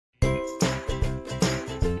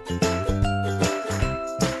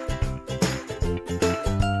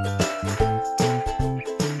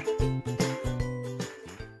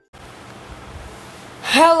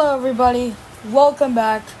Hello everybody, welcome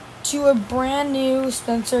back to a brand new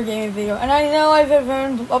Spencer gaming video. And I know I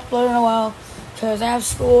haven't uploaded in a while because I have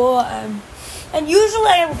school and usually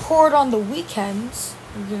I record on the weekends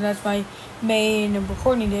because that's my main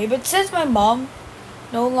recording day. But since my mom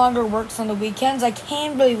no longer works on the weekends, I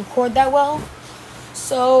can't really record that well.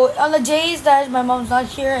 So on the days that my mom's not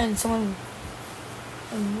here and no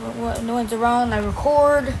one's around, I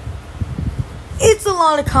record. It's a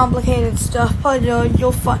lot of complicated stuff, but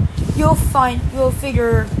you'll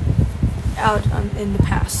figure out in the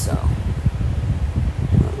past. So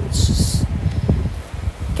let's just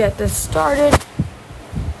get this started.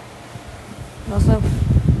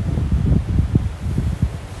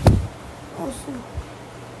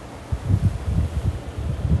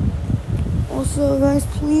 Also, guys,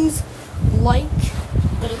 please like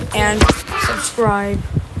and subscribe.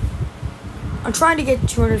 I'm trying to get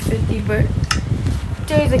 250, but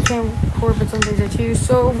days I can't record, but some days I do.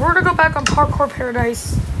 So we're gonna go back on Parkour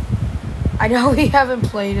Paradise. I know we haven't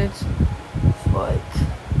played it like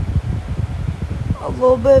a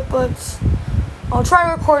little bit, but I'll try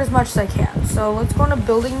to record as much as I can. So let's go in a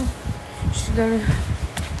building. Just gonna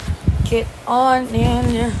get on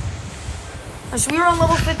and so we were on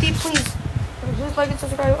level 50. Please just like and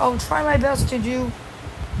subscribe. I'll try my best to do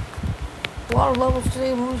a lot of levels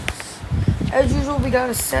today. As usual, we got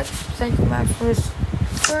a set. Thank you, Max, for this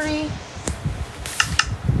 30.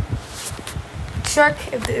 Check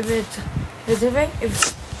if it didn't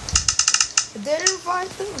invite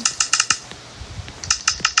them.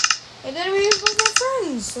 And then we invite my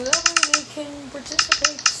friends so that way they can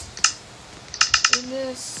participate in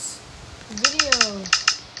this video.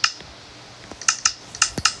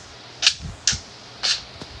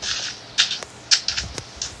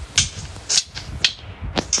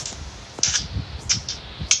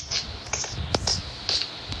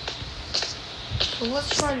 So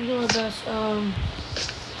let's try to do our best. Oh,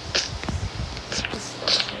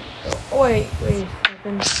 wait a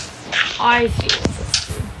second. I see what this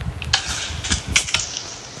is.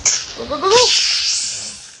 Go!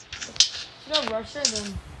 Should I rush it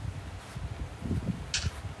then?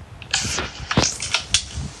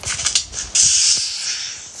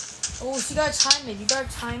 Oh, so you gotta time it. You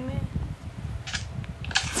gotta time it.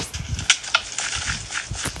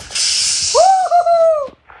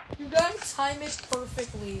 Time it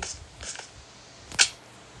perfectly.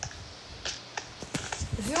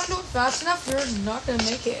 If you don't do it fast enough, you're not gonna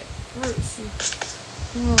make it through. So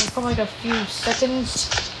come like a few seconds,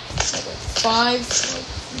 like a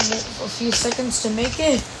few seconds to make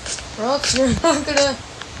it, or else you're not gonna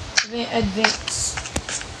advance.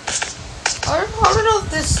 I don't know if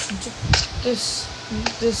this.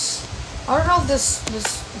 I don't know if this.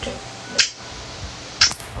 Okay.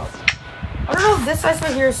 I don't know if this ice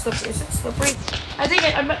right here is slippery. Is it slippery? I think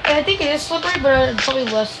it is slippery, but it's probably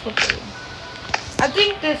less slippery. I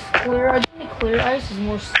think the clear ice is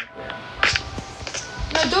more slippery.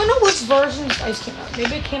 Now, I don't know which version this ice came out.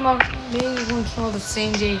 Maybe it came out. Maybe one came out the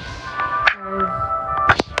same day.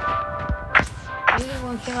 Maybe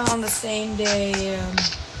one came out on the same day.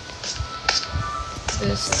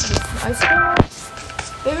 This ice came out.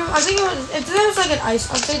 Maybe I think it was. If there's like an ice,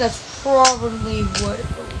 I'd say that's probably what it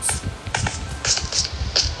was.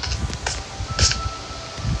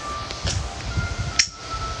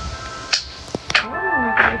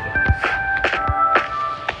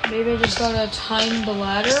 Maybe I just gotta time the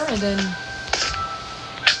ladder and then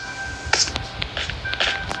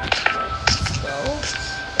go.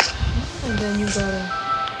 And then you gotta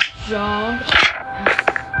jump.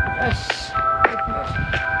 Yes.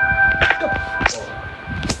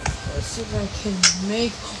 Let's see if I can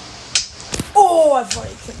make. Oh, I thought I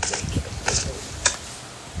could make it.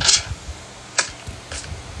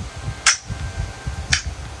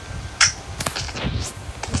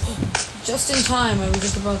 Just in time, I was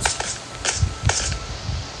just about to.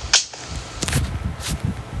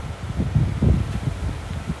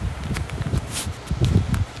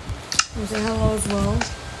 I'll say hello as well.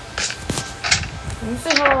 Let me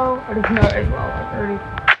say hello. I don't know as well. I've already.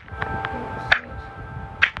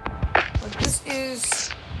 But this is.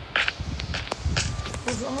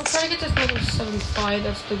 I'm gonna try to get this level 75.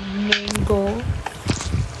 That's the main goal.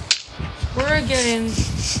 We're getting.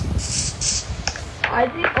 I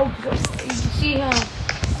think, oh, you can see how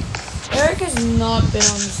Eric has not been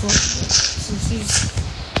on this one since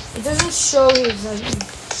it doesn't show his, I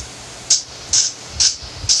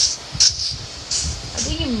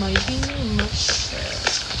think it might be much better.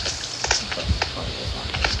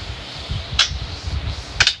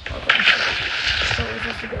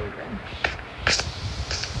 go again?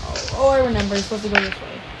 Oh, I remember. You're supposed to go this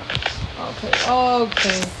way. Okay.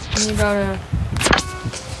 And you gotta...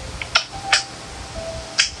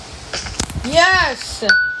 Yes!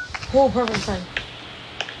 Oh, perfect time.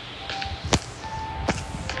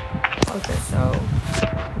 Okay, so...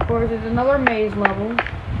 Of course, there's another maze level.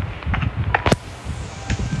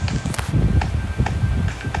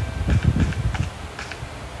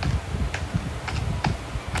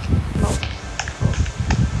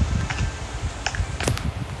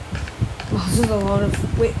 This is a lot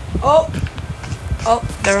of... Wait. Oh,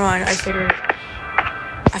 never mind. I figured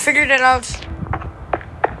it out.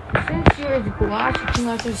 Since you're glass, you can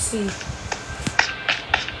actually see.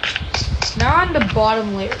 Now on the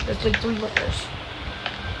bottom layer. There's like 3 layers.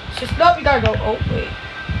 It's just... Nope, you gotta go. Oh, wait.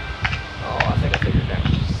 Oh, I think I figured it out.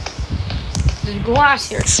 There's glass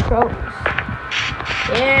here. So...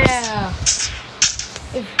 Yeah.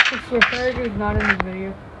 If your character is not in this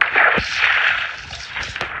video...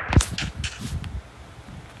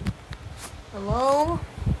 Hello?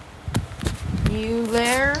 You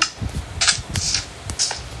there?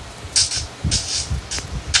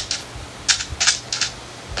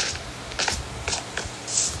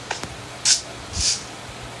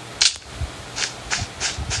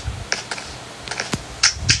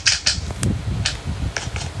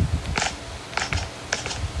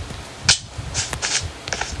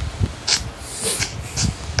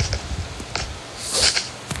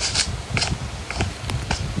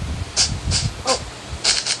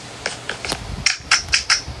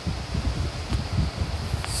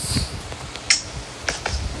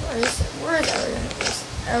 Where is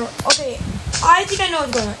Eric? Okay, I think I know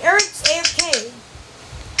what's going on. Eric's AFK.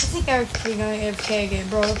 I think Eric's being on AFK again,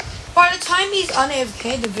 bro. By the time he's on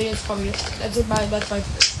AFK, the video's probably... That's my prediction right now.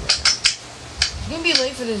 He's gonna be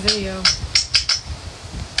late for this video.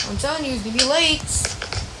 I'm telling you, he's gonna be late.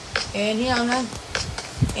 And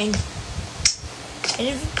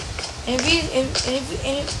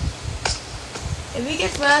if he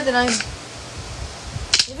gets mad, then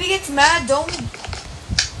if he gets mad, don't...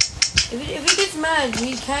 If he gets mad,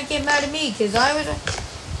 he can't get mad at me, because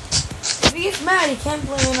if he gets mad, he can't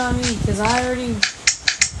blame it on me, because I already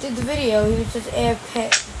did the video. He was just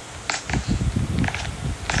AFK.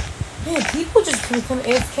 Man, people just become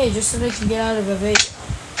AFK just so they can get out of a video.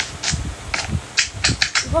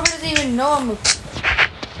 He probably doesn't even know I'm recording.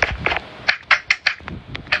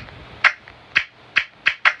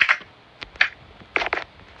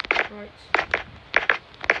 Right.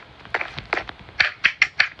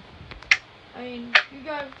 I mean, you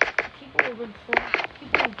guys, people have been played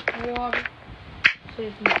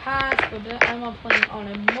in the past, but then I'm not playing on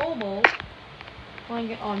a mobile.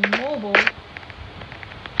 Playing it on mobile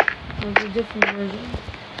with a different version.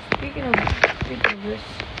 Speaking of this,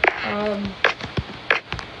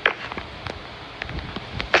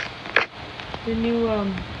 the new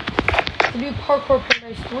Parkour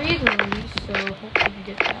Paradise 3 is released, so hopefully you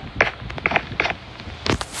get that.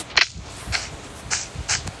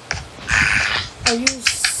 Are you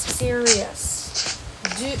serious?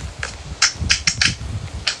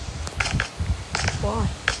 Why?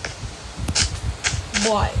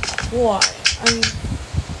 I mean,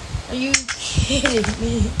 are you kidding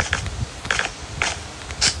me?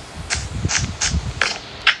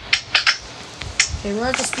 Okay, we're gonna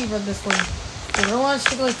have to speedrun this one. I don't want to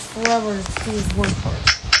take like forever to do this one part.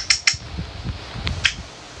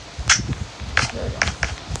 There we go.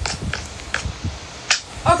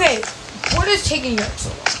 Okay. What is taking Eric so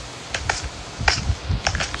long?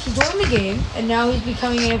 He joined the game, and now he's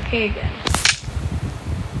becoming AFK again.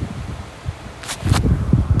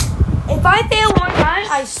 If I fail one time,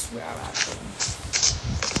 I swear I'm out.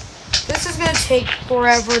 This is gonna take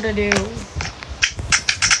forever to do.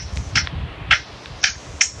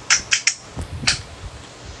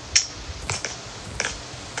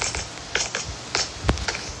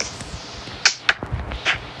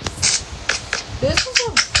 This is a...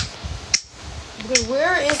 Okay,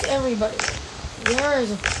 where is everybody? Where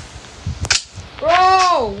is it?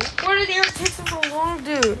 Bro! What did Eric take so long,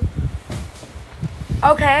 dude?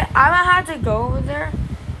 Okay, I'm gonna have to go over there.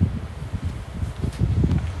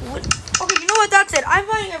 What? Okay, you know what? That's it. I'm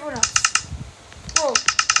finding everyone else. Bro,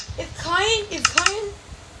 if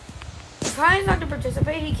Kyan's not to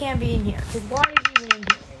participate, he can't be in here. Because why is he even in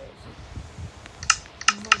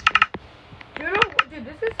here? Dude,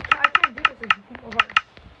 this is... I can't do this anymore.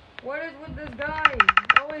 What is with this guy?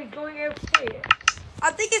 Oh, he's going AFK.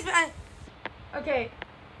 I think it's... Okay.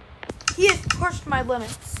 He has pushed my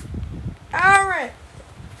limits. Aaron!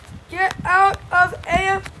 Get out of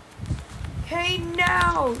AFK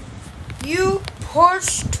now! You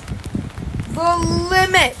pushed the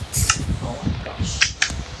limit. Oh my gosh.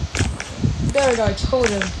 There we go, I told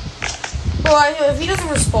him. Bro, if he doesn't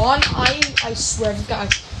respond, I swear to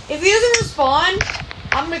God. If he doesn't respond,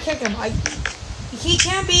 I'm gonna kick him. He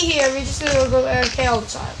can't be here. We just gonna go AFK all the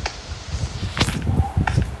time.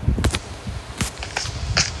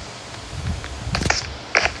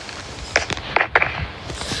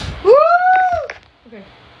 Woo! Okay,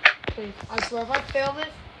 please. I swear if I fail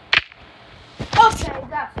this. Okay,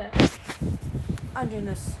 that's it. I'm doing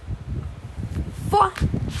this.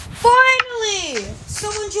 Finally!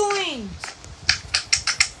 Someone joined!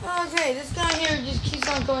 Okay, this guy here just keeps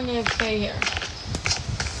on going AFK here.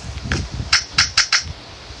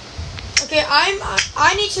 Okay,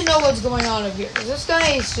 I need to know what's going on over here. Because this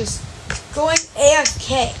guy is just going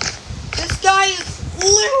AFK. This guy is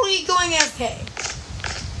literally going AFK.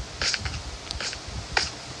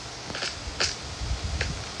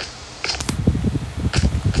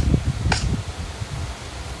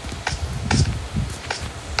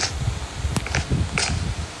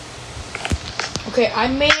 Okay, I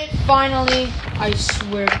made it finally. I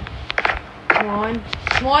swear. Come on.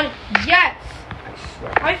 Come on. Yes! I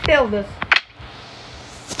swear. I failed this.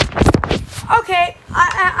 Okay,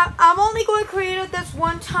 I'm only going to create it this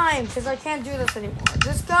one time because I can't do this anymore.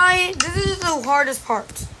 This is the hardest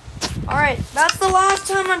part. Alright, that's the last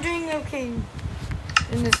time I'm doing okay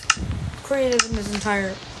in this creative in this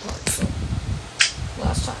entire part. So,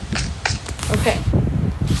 last time. Okay.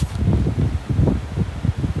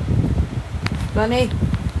 Lenny,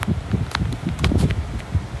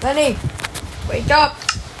 wake up!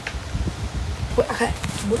 Wait, okay,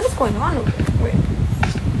 what is going on over there? Wait.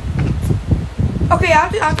 Okay,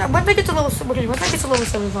 once I get to level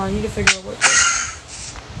 75, I need to figure out what.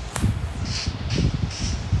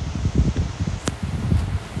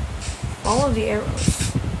 All of the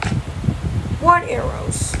arrows. What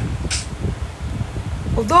arrows?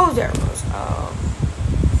 Oh, those arrows.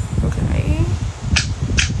 Okay.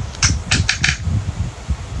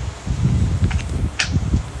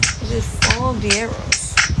 Just follow the arrows.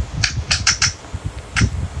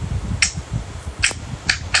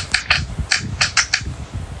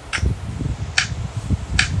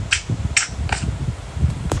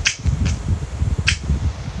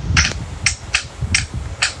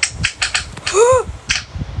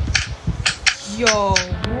 Yo,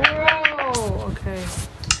 bro.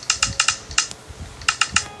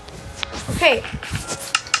 Okay.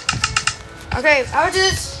 Okay, I was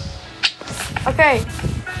just. Okay.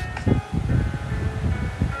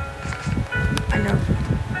 I know.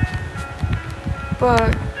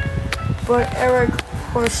 But Eric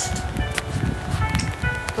pushed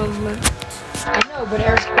the limit. I know, but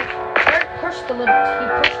Eric pushed the limit. He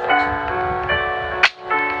pushed it.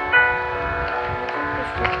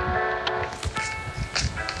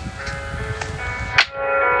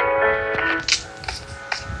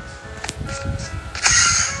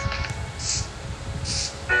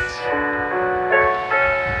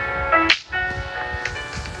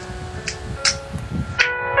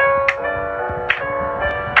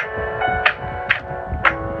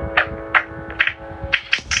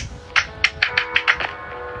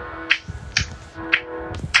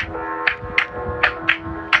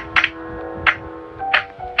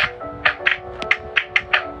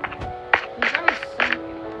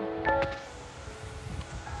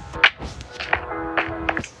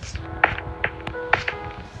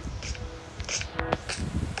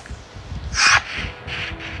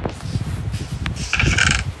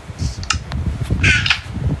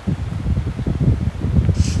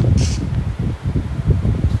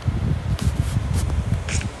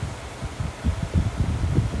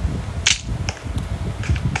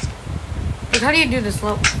 How do you do this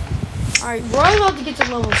level? Alright, we're about to get to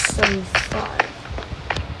level 75.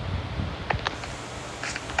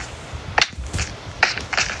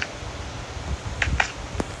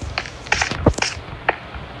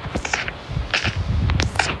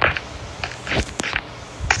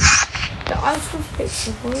 The ice cream face,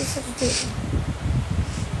 what is it doing?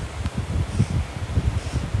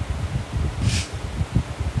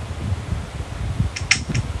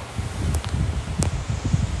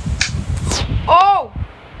 Oh!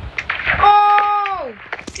 Oh!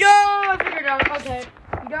 Yo! I figured it out. Okay.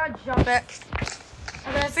 You gotta jump it.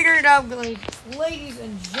 Okay, I figured it out, ladies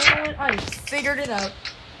and gentlemen. I figured it out.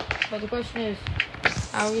 But the question is,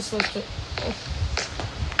 how are we supposed to... Oh.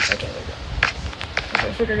 Okay, there we go. Okay,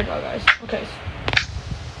 I figured it out, guys. Okay.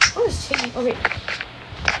 What is taking... Okay.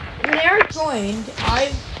 When Eric joined,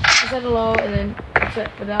 I said hello, and then that's it.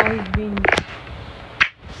 But now he's being...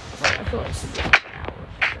 I feel like it's an hour.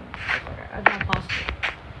 That's not possible.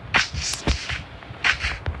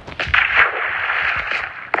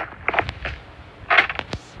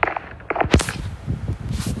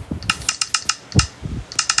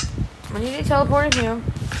 teleport in here.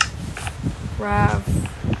 Grab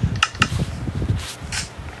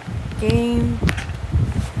game.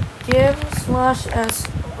 Give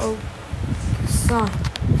 /SO sign.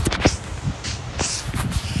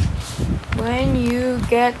 When you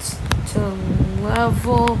get to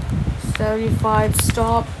level 75,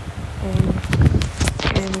 stop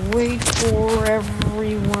and wait for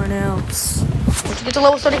everyone else. Once you get to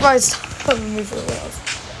level 75, stop and wait for everyone else.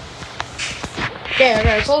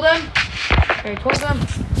 Okay, I told them.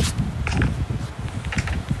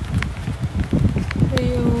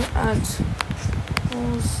 Video at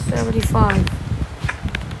level 75.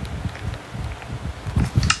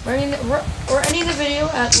 We're ending the video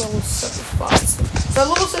at level 75. So at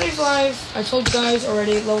level 75, I told you guys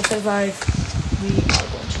already, level 75, we are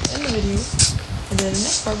going to end the video. And then the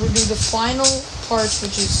next part, we're doing the final part,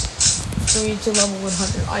 which is going to level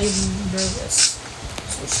 100. I am nervous.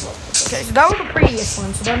 Okay, so that was the previous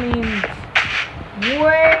one. So that means,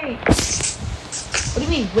 wait. What do you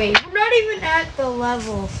mean, wait? We're not even at the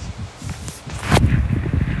level.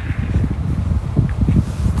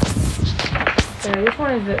 Okay, which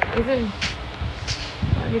one is it? Is it?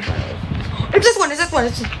 It's this one. It's this one.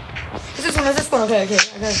 It's this one. Okay.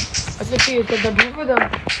 Let's get to you because before the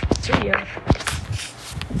video,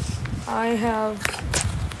 I have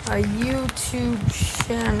a YouTube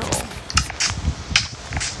channel.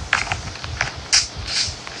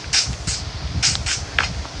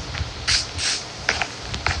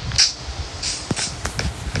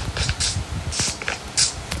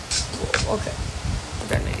 Okay, I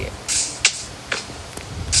got an idea.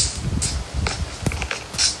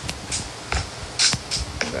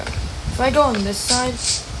 Okay. If I go on this side,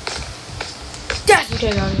 yes,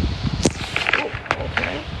 okay, got it.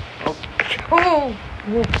 Oh,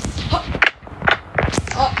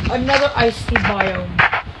 another icy biome.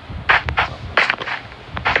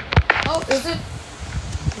 Oh, is it?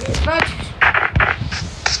 It's not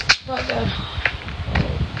that.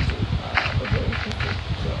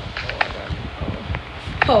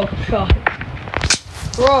 Oh god,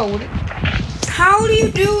 bro! How do you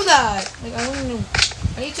do that? Like I don't know.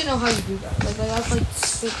 I need to know how you do that. Like that's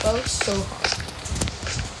like that looks so hard.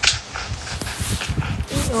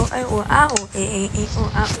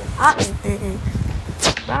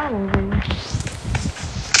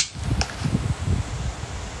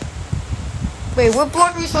 Wait, what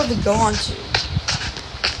block are we supposed to go on to?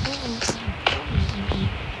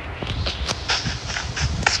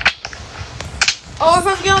 Oh, we're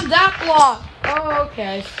supposed to get on that block. Oh,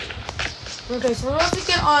 okay. I see. Okay, so we're supposed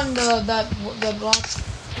to get on the block,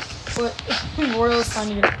 but Royal's trying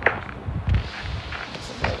to get.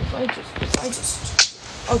 So if I just.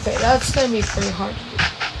 Okay, that's gonna be pretty hard to do.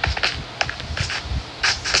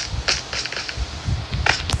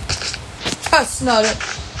 That's not it.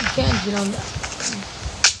 You can't get on that.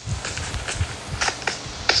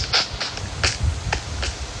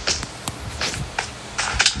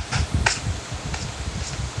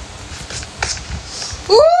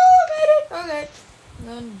 Okay,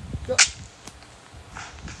 then go.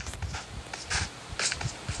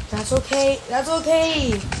 That's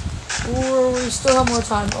okay. Ooh, we still have more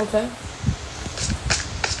time, okay.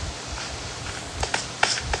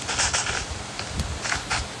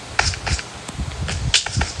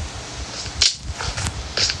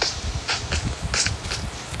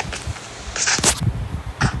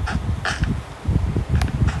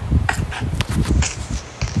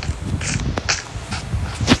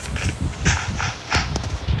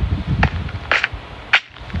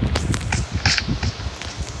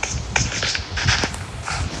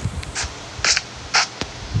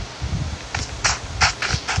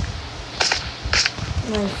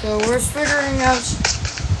 So we're figuring out.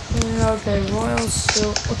 Okay, Royal's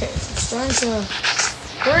still. Okay, it's starting to.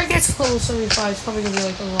 Where it gets close to 75, it's probably gonna be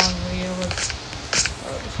like a long video. But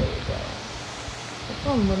before you go, it's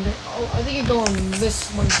on Monday. Oh, I think you go on this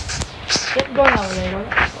one. Get going out today.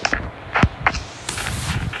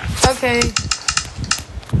 Okay.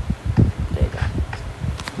 There you go.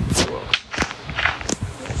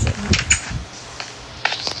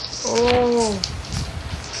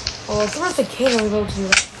 Oh, it's almost a cave. We go to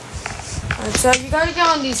that. Alright, so you gotta get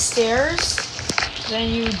on these stairs, then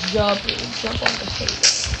you jump on the table.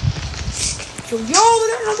 So yo, we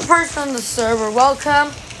got another person on the server.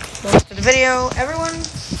 Welcome to the video. Everyone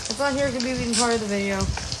that's on here can be part of the video.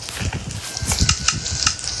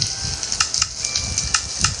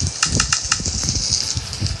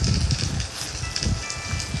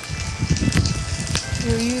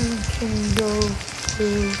 So you can go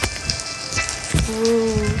through the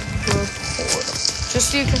portal. Just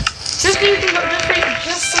so you can. Just so you can go,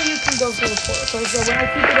 just so you can go through the portal. Okay, so when I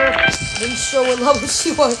keep it there, I didn't show what level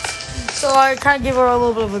she was. So I kind of give her a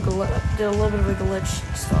little bit of a glitch. Did a little bit of a glitch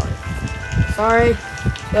start. Sorry.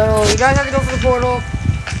 So you guys have to go through the portal.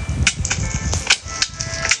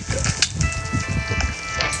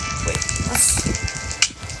 Wait.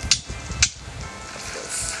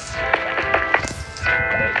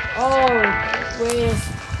 Oh, wait.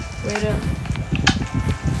 Wait.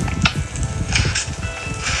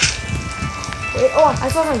 Oh, I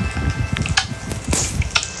saw him.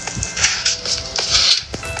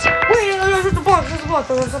 Wait, there's the block. There's the block.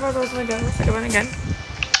 There's one again.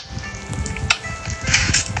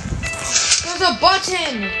 There's a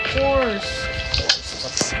button. Of course.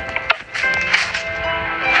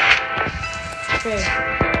 Okay.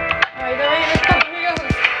 Alright, here we go.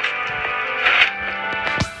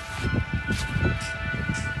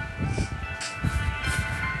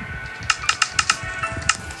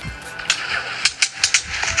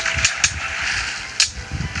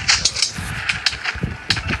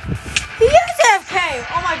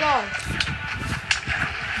 Oh my god.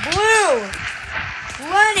 Blue.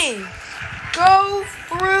 Lenny. Go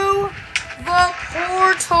through the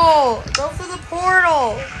portal. Go through the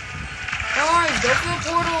portal. Guys, go through the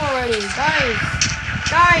portal already. Guys.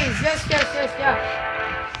 Yes.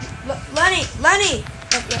 Lenny.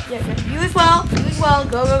 Yeah. You as well.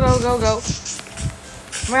 Go.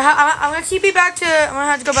 I'm gonna TP back to. I'm gonna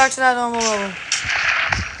have to go back to that normal level.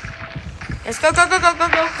 Yes, go.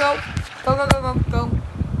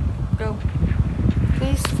 Go.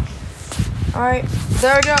 Please. Alright,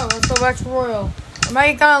 there we go. Let's go back to Royal. I might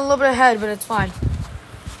have gone a little bit ahead, but it's fine.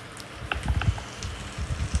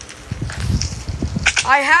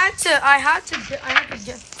 I had to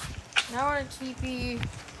get. Now we're gonna TP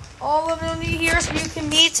all of them here so you can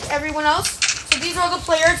meet everyone else. So these are all the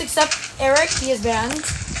players except Eric. He is banned.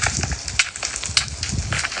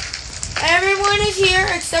 Everyone is here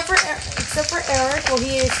except for Eric. Well,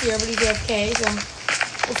 he is here, but he's AFK. So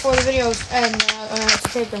before the video ends, I'm gonna have to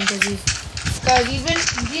take him because he's been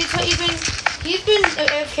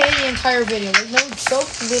AFK the entire video. Like no joke,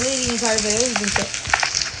 literally the entire video he's been sick.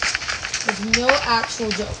 Like no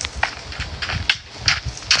actual joke.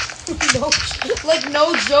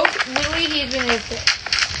 no joke. Literally he's been AFK.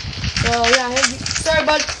 So yeah, sorry,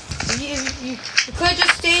 bud. You could have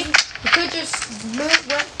just stayed. You could just move.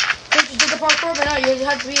 You did the parkour, but no, you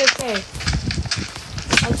had to be okay.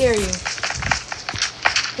 How dare you?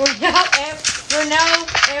 You're now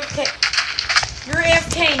AFK. You're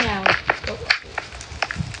AFK now.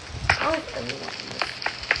 How is everyone?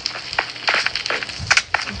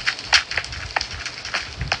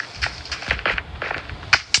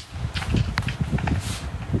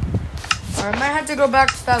 Alright, I might have to go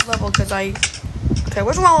back to that level because Okay,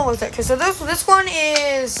 which one was that? Okay, so this one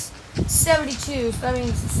is 72, so that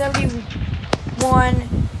means 71,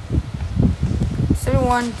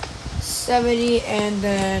 70, and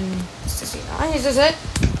then 69. Is this it?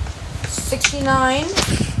 69.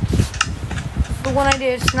 The one I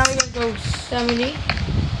did. So now we gotta go 70.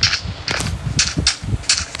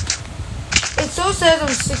 It still says I'm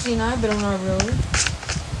 69, but I'm not really.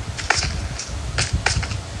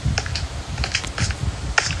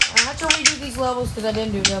 I have to redo these levels because I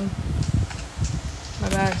didn't do them. My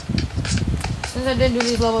bad. Since I didn't do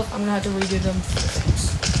these levels, I'm gonna have to redo them for the things.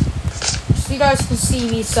 So you guys can see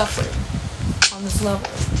me suffering on this level.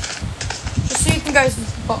 Just so you can guys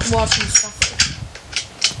watch me suffer.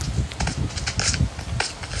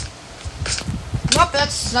 Nope,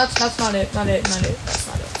 that's not it. Not it. That's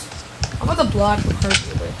not it. How about the block would hurt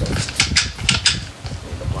you, but it doesn't.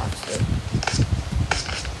 The block's good.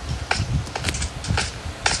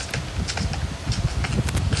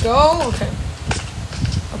 Go.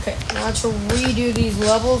 Okay, now to redo these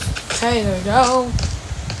levels. Okay, there we go.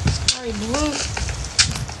 Alright, blue.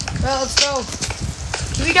 Well, let's go.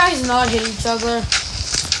 Can you guys not hit each other?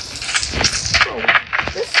 Oh,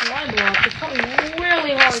 this slime block is probably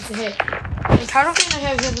really hard to hit. Like, I don't think I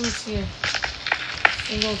have hit them here.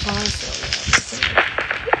 Single time, so yeah.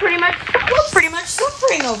 We're pretty much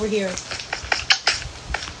suffering over here.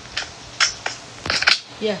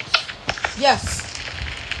 Yes.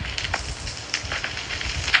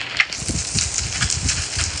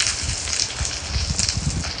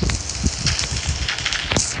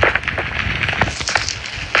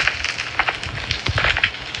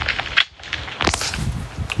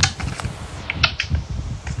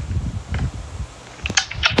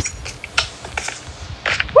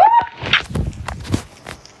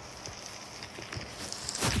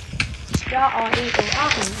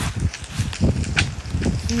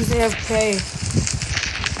 He's AFK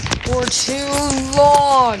for too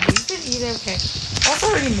long. He's been he's AFK. Also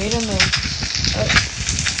already made him a...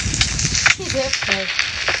 he's AFK.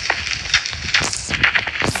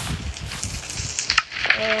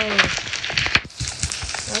 Oh.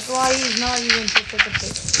 That's why he's not even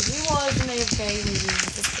participating. If he was an AFK, he would even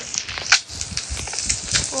participate.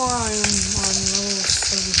 That's why I am on level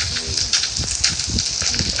 73.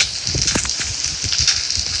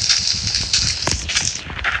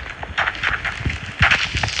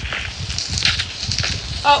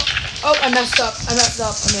 Oh, I messed up. I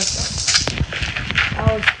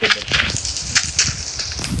was stupid.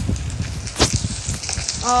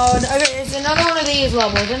 Oh, okay, it's another one of these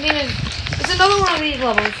levels. It's another one of these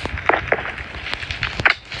levels.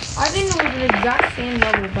 I think it was the exact same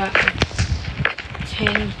level back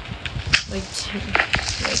like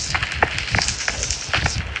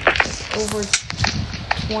over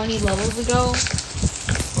 20 levels ago.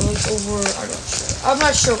 Or like over, I'm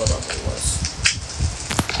not sure what level it was.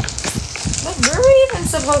 But where are we even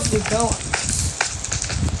supposed to go on this?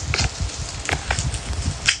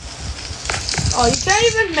 Oh, you can't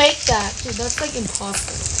even make that. Dude, that's like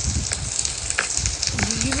impossible.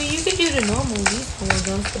 You can do the normal leaf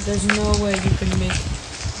jumps, but there's no way you can make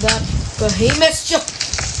that behemoth jump.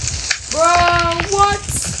 Bro, what?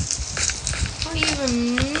 How do you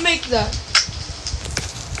even make that?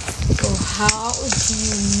 Bro, how do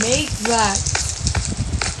you make that?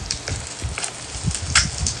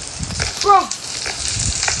 Bro,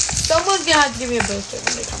 someone's gonna have to give me a booster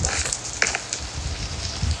when they come back.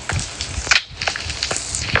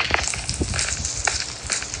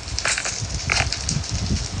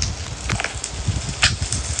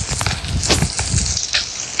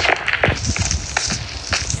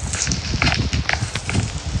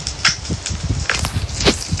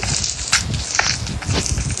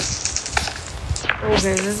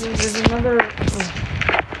 Okay, this is another.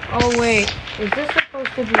 Oh wait, is this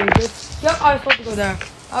supposed to be this? Yep, I was supposed to go there.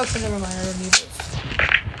 Okay, never mind. I don't need this.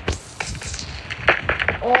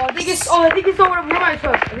 Oh, I think it's not what a room I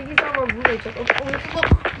took. Oh, this is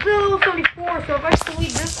level 74. So if I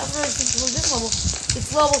delete this after I delete this level, it's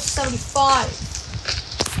level 75.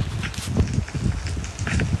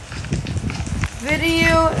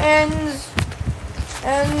 Video ends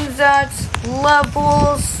at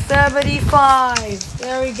level 75.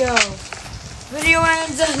 There we go. Video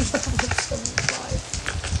ends at level 75.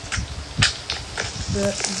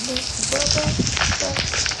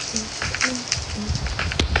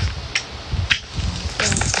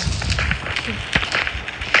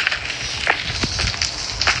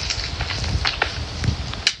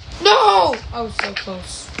 No! I was so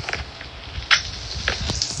close.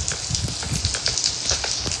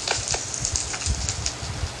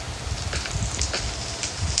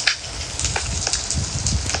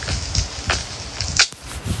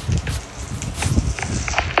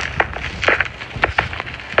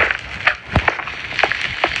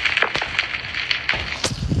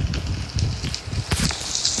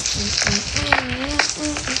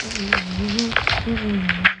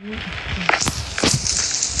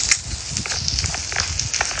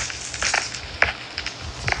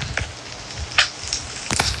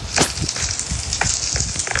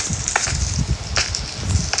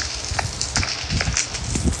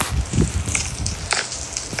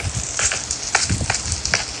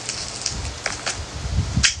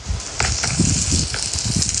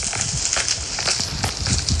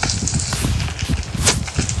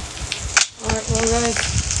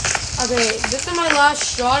 Okay, this is my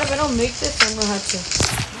last shot. If I don't make this, I'm gonna have to.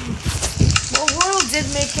 Well, World did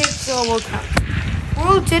make it, so we'll count.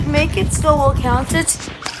 World did make it, so we'll count it.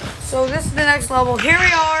 So this is the next level. Here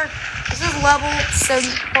we are. This is level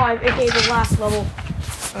 75, aka the last level.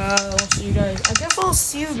 I'll see you guys. I guess I'll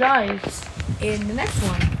see you guys in the next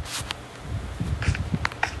one.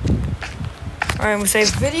 Alright, we'll say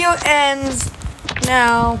video ends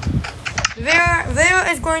now. The video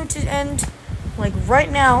is going to end like right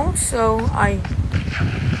now, so I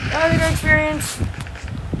had a good experience.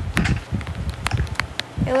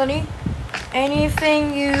 Hey Lenny,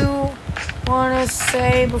 anything you wanna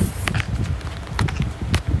say before?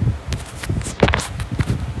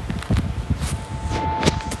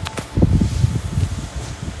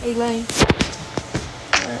 Hey Lenny.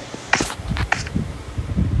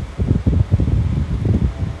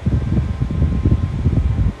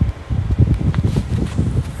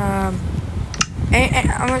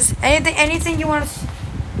 Anything you want to?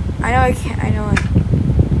 I know I can't. I know.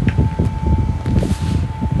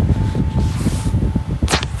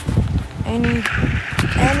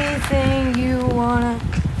 Anything you wanna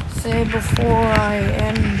say before I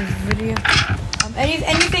end the video?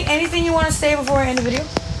 Anything you wanna say before I end the video?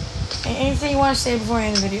 Anything you wanna say before I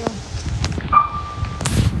end the video?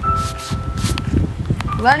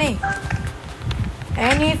 Lenny,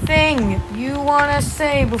 anything you want to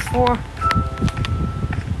say before?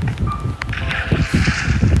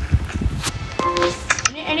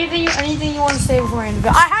 Anything you want to say before I end the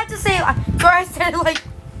video? I had to say, sorry, I said it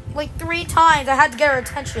like 3 times. I had to get her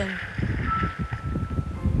attention.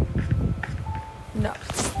 No.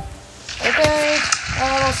 Okay.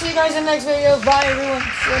 I'll see you guys in the next video. Bye, everyone.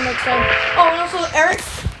 See you next time. Oh, and also, Eric.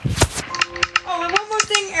 Oh, and one more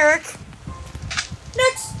thing, Eric.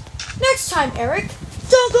 Next time, Eric.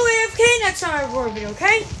 Don't go AFK next time I record a video,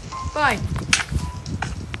 okay? Bye.